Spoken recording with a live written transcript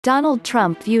Donald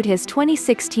Trump viewed his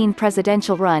 2016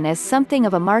 presidential run as something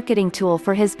of a marketing tool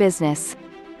for his business.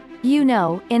 "You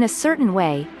know, in a certain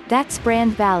way, that's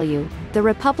brand value," the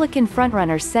Republican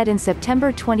frontrunner said in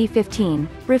September 2015,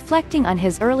 reflecting on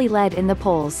his early lead in the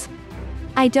polls.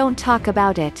 "I don't talk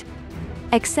about it.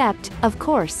 Except, of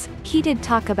course, he did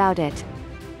talk about it.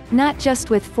 Not just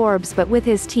with Forbes but with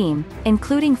his team,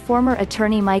 including former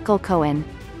attorney Michael Cohen.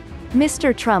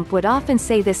 Mr. Trump would often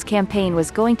say this campaign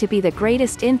was going to be the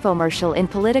greatest infomercial in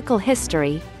political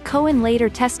history," Cohen later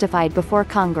testified before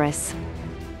Congress.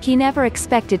 "He never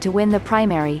expected to win the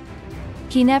primary.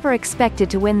 He never expected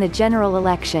to win the general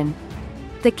election.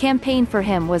 The campaign for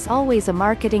him was always a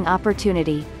marketing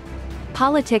opportunity."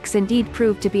 Politics indeed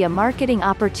proved to be a marketing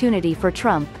opportunity for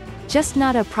Trump, just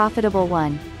not a profitable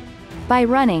one. By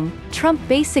running, Trump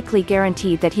basically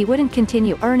guaranteed that he wouldn't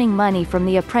continue earning money from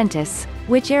The Apprentice,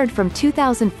 which aired from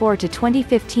 2004 to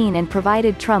 2015 and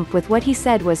provided Trump with what he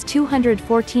said was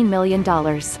 $214 million.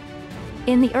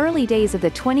 In the early days of the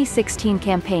 2016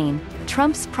 campaign,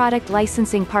 Trump's product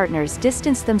licensing partners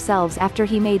distanced themselves after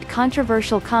he made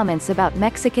controversial comments about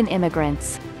Mexican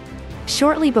immigrants.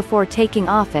 Shortly before taking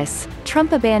office,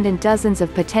 Trump abandoned dozens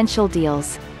of potential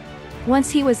deals. Once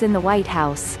he was in the White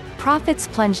House, profits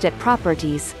plunged at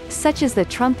properties, such as the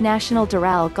Trump National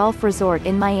Doral golf resort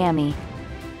in Miami.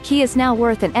 He is now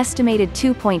worth an estimated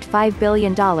 $2.5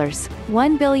 billion,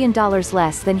 $1 billion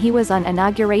less than he was on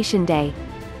Inauguration Day.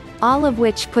 All of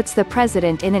which puts the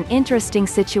president in an interesting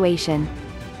situation.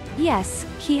 Yes,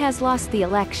 he has lost the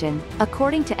election,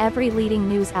 according to every leading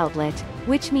news outlet,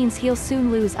 which means he'll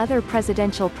soon lose other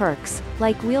presidential perks,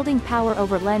 like wielding power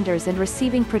over lenders and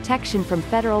receiving protection from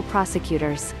federal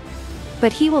prosecutors.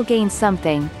 But he will gain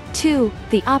something, too,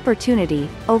 the opportunity,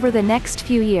 over the next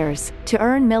few years, to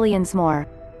earn millions more.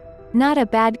 Not a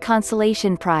bad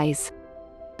consolation prize.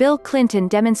 Bill Clinton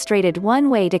demonstrated one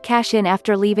way to cash in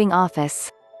after leaving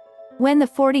office. When the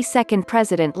 42nd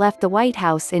president left the White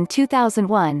House in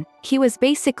 2001, he was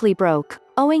basically broke,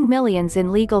 owing millions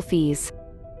in legal fees.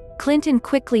 Clinton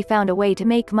quickly found a way to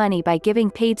make money by giving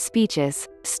paid speeches,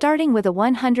 starting with a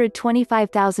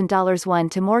 $125,000 one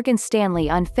to Morgan Stanley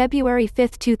on February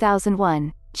 5,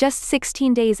 2001, just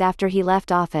 16 days after he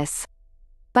left office.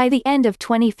 By the end of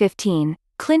 2015,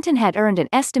 Clinton had earned an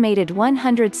estimated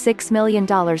 $106 million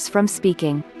from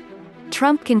speaking.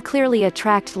 Trump can clearly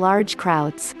attract large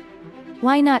crowds.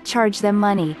 Why not charge them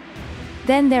money?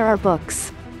 Then there are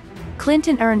books.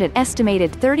 Clinton earned an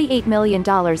estimated $38 million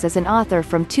as an author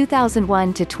from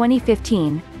 2001 to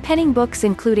 2015, penning books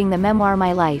including the memoir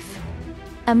My Life.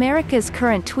 America's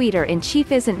current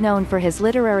tweeter-in-chief isn't known for his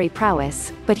literary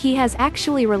prowess, but he has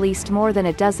actually released more than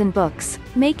a dozen books,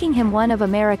 making him one of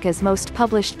America's most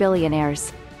published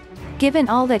billionaires. Given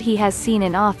all that he has seen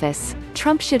in office,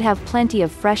 Trump should have plenty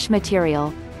of fresh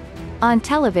material. On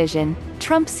television,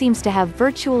 Trump seems to have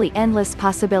virtually endless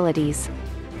possibilities.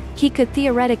 He could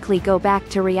theoretically go back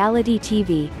to reality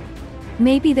TV.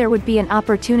 Maybe there would be an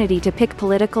opportunity to pick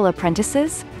political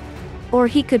apprentices? Or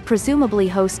he could presumably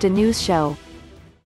host a news show.